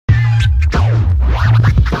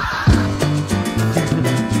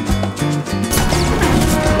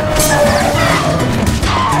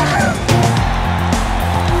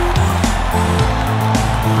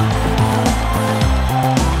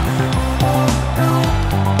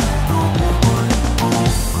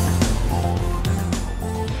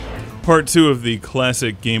Part 2 of the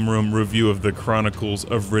classic Game Room review of the Chronicles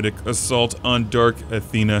of Riddick Assault on Dark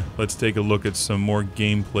Athena. Let's take a look at some more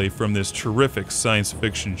gameplay from this terrific science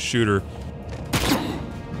fiction shooter.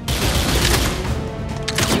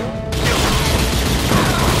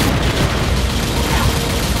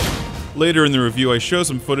 Later in the review, I show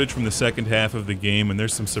some footage from the second half of the game, and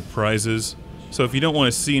there's some surprises. So if you don't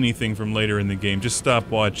want to see anything from later in the game, just stop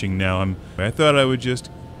watching now. I thought I would just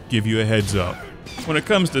give you a heads up. When it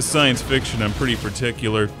comes to science fiction, I'm pretty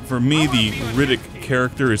particular. For me, the Riddick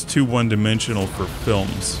character is too one-dimensional for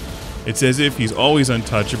films. It's as if he's always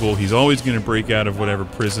untouchable, he's always going to break out of whatever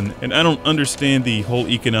prison, and I don't understand the whole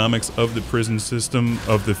economics of the prison system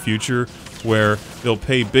of the future, where they'll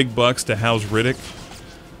pay big bucks to house Riddick.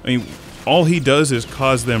 I mean, all he does is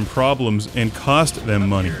cause them problems and cost them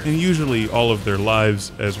money, and usually all of their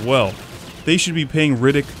lives as well. They should be paying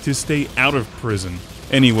Riddick to stay out of prison.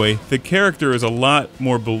 Anyway, the character is a lot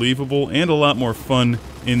more believable and a lot more fun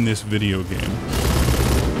in this video game.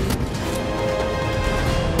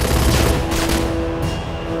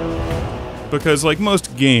 Because like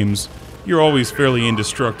most games, you're always fairly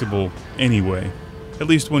indestructible anyway. At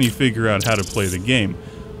least when you figure out how to play the game.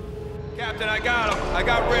 Captain, I got him. I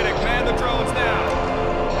got Riddick. Man the drones now.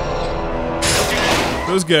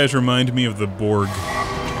 Those guys remind me of the Borg.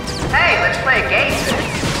 Hey, let's play a game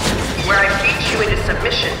where I beat you into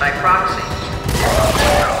submission by proxy.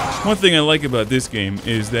 One thing I like about this game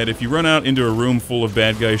is that if you run out into a room full of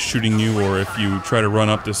bad guys shooting you, or if you try to run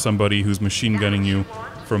up to somebody who's machine gunning you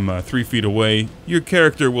from 3 feet away, your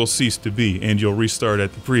character will cease to be, and you'll restart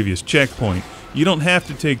at the previous checkpoint. You don't have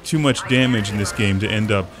to take too much damage in this game to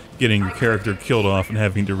end up getting your character killed off and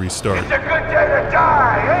having to restart. It's a good day to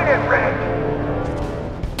die, ain't it, Rick?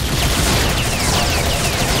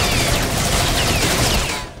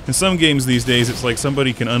 In some games these days, it's like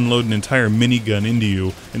somebody can unload an entire minigun into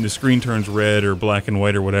you, and the screen turns red or black and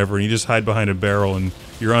white or whatever, and you just hide behind a barrel and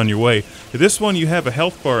you're on your way. For this one, you have a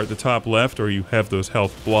health bar at the top left, or you have those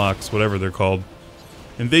health blocks, whatever they're called,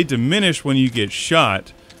 and they diminish when you get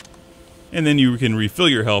shot, and then you can refill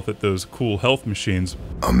your health at those cool health machines.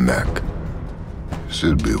 A mech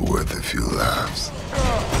should be worth a few laughs.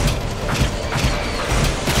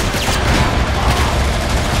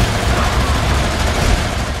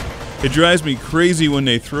 It drives me crazy when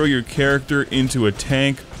they throw your character into a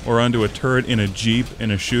tank or onto a turret in a Jeep in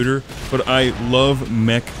a shooter, but I love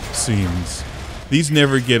mech scenes. These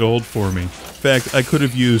never get old for me. In fact, I could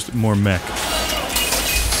have used more mech.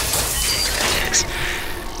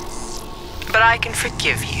 But I can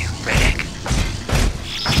forgive you, Riddick.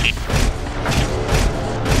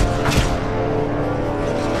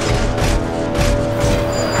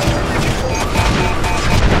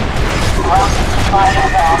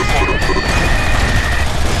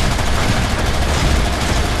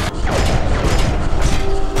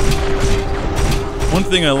 One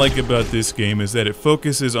thing I like about this game is that it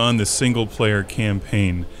focuses on the single-player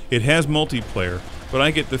campaign. It has multiplayer, but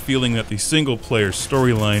I get the feeling that the single-player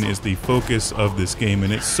storyline is the focus of this game,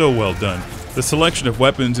 and it's so well done. The selection of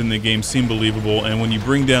weapons in the game seem believable, and when you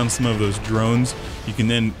bring down some of those drones, you can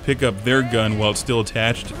then pick up their gun while it's still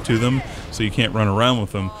attached to them, so you can't run around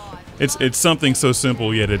with them. It's something so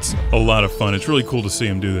simple, yet it's a lot of fun. It's really cool to see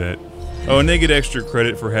them do that. Oh, and they get extra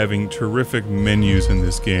credit for having terrific menus in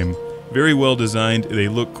this game. Very well designed, they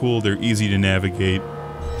look cool, they're easy to navigate.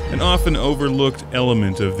 An often overlooked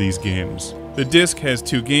element of these games. The disc has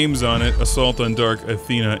 2 games on it, Assault on Dark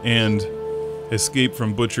Athena and Escape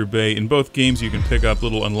from Butcher Bay. In both games you can pick up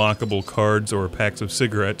little unlockable cards or packs of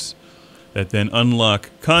cigarettes that then unlock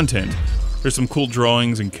content. There's some cool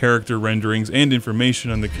drawings and character renderings and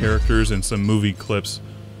information on the characters and some movie clips.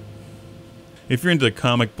 If you're into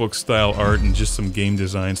comic book style art and just some game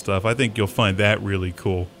design stuff, I think you'll find that really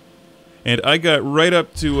cool. And I got right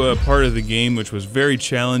up to a part of the game which was very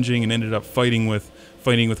challenging and ended up fighting with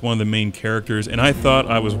one of the main characters, and I thought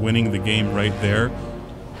I was winning the game right there.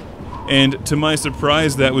 And to my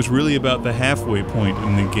surprise, that was really about the halfway point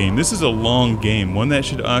in the game. This is a long game, one that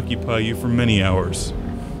should occupy you for many hours.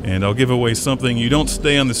 And I'll give away something: you don't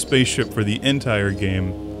stay on the spaceship for the entire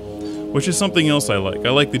game, which is something else I like.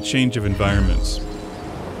 I like the change of environments.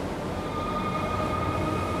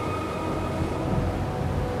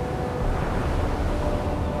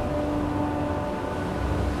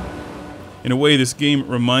 In a way, this game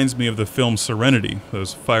reminds me of the film Serenity.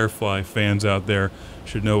 Those Firefly fans out there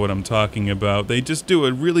should know what I'm talking about. They just do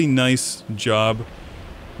a really nice job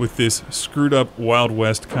with this screwed up Wild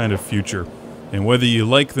West kind of future. And whether you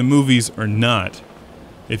like the movies or not,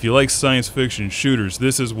 If you like science fiction shooters,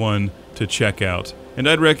 this is one to check out. And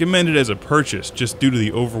I'd recommend it as a purchase, just due to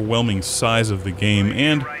the overwhelming size of the game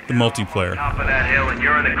and the multiplayer. Top of that hill and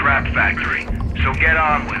you're in the crap factory. So get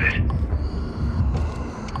on with it.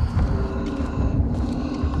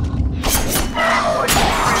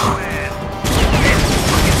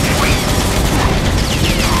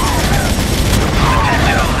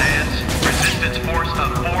 Attention all hands. Resistance force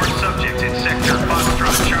of 4 subjects in sector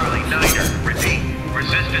Foxtrot Charlie Niner. Repeat.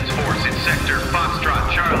 Resistance force in sector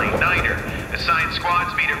Foxtrot Charlie Niner. Assign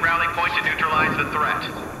squads meet at rally point to neutralize the threat.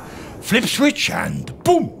 Flip switch and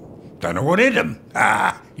boom! Don't know what hit him.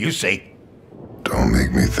 You see. Don't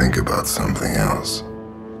make me think about something else.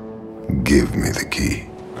 Give me the key.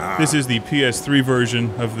 This is the PS3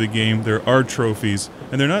 version of the game. There are trophies,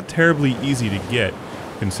 and they're not terribly easy to get,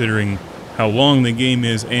 considering how long the game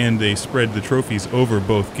is, and they spread the trophies over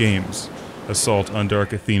both games. Assault on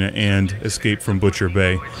Dark Athena and Escape from Butcher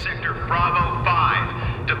Bay. Sector Bravo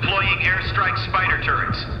 5. Deploying airstrike spider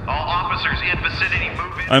turrets. All officers in vicinity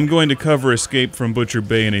move in. I'm going to cover Escape from Butcher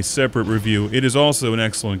Bay in a separate review. It is also an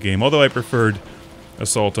excellent game, although I preferred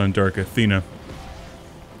Assault on Dark Athena.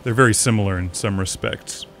 They're very similar in some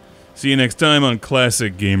respects. See you next time on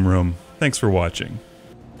Classic Game Room. Thanks for watching.